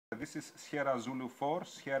This is Sz4srm,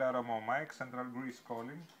 Sz4srm Mike, Central Greece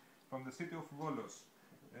calling from the city of Volos.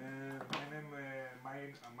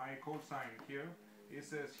 My call sign here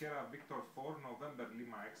is Sierra Victor 4 November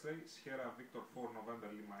Lima X-ray, Sierra Victor 4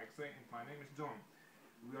 November Lima X-ray, and my name is John.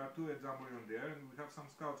 We are two Jamboree on the air, and we have some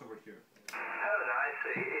scouts over here. Oh, nice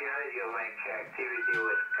to hear you make activity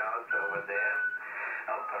with scouts over there.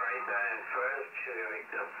 Operator in first, Sierra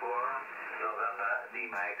Victor 4 November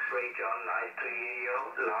Lima X-ray. John, nice to hear you,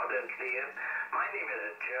 loud and clear. My name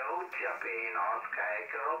is Joe, Japan Oscar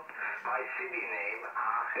Echo. My city name,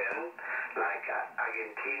 Aachen, like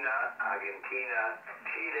Argentina,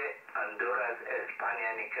 Chile, Honduras, España,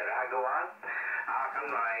 Nicaragua. Aachen,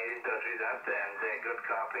 my Dodridat, and good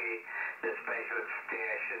copy, the special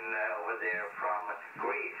station over there from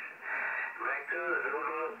Greece. Vector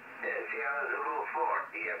Zulu, Sierra Zulu 4,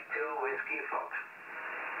 DF2 Whiskey Fox.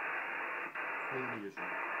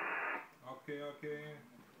 Okay.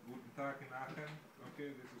 Guten Tag in Aachen. Okay,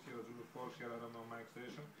 this is Sierra Zulu 4, Sz4srm Mike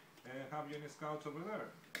Station. Have you any scouts over there?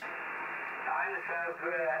 I myself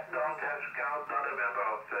don't have scouts, not a member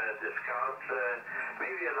of the scouts.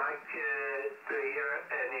 Maybe you'd like to hear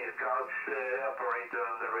any scouts operator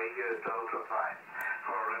on the radio, is also fine.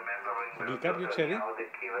 For remembering how the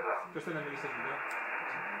key was up. Ποιος θέλει να μιλήσει εδώ?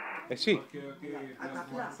 Εσύ. Okay, just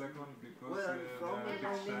 1 second because they are a bit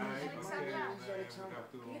shy.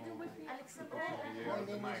 Okay, we have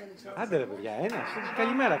to Άντε ρε παιδιά, ένας.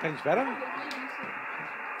 Καλημέρα, καλησπέρα.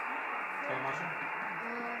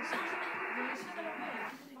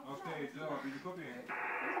 Okay, Joe, did you copy?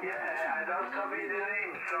 Yeah, I don't copy the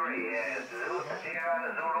name, sorry. Sierra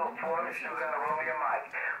Zulu 4 Sugar Romeo Mike,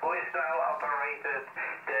 who is now operated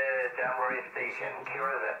the Jamboree station.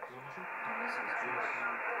 Cure that.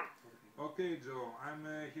 Okay, Joe, I'm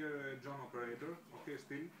here, John operator, okay,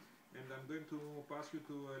 still, and I'm going to pass you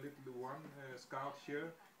to a little one, scout here.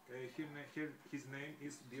 His name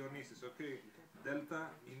is Dionysus, okay? Delta,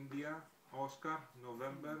 India, Oscar,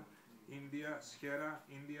 November, India, Sierra,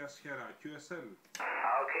 QSL.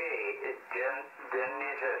 Okay,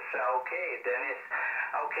 Dennis,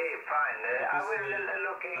 okay, fine. I will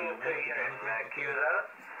look into your QSL.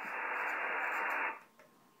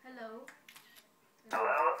 Hello.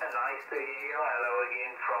 Hello, nice to hear you. Hello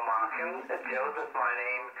again from Aachen. Joseph, my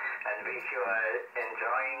name, and wish you are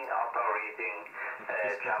enjoying operating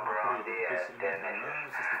Jamboree on the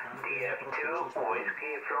Dennis. DF2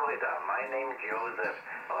 Whiskey, Florida. My name is Joseph,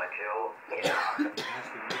 or Joe, in Aachen.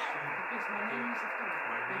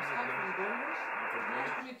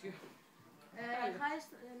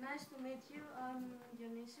 Nice to meet you. I'm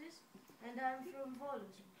Dionysus, and I'm from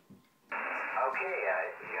Volos. Okay, I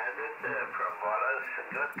got it from Wallace,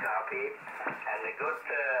 good copy, and a good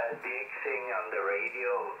big thing on the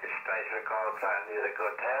radio, special call sign is a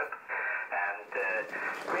good help, and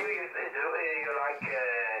maybe you like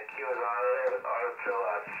QSL also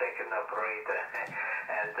a second operator,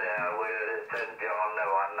 and we'll send John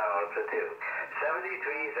one also too.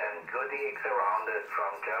 73s and good gigs around us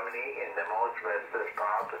from Germany in the most western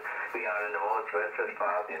part. We are in the most western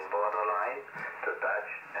part in borderline to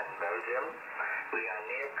Dutch and Belgium. We are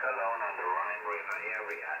near Cologne on the Rhine River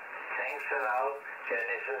area. Thanks a lot,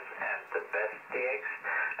 Genesis, and the best DX,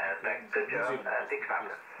 and back to John at the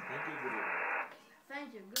camera. Thank you, good evening. Thank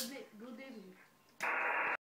you. Good evening.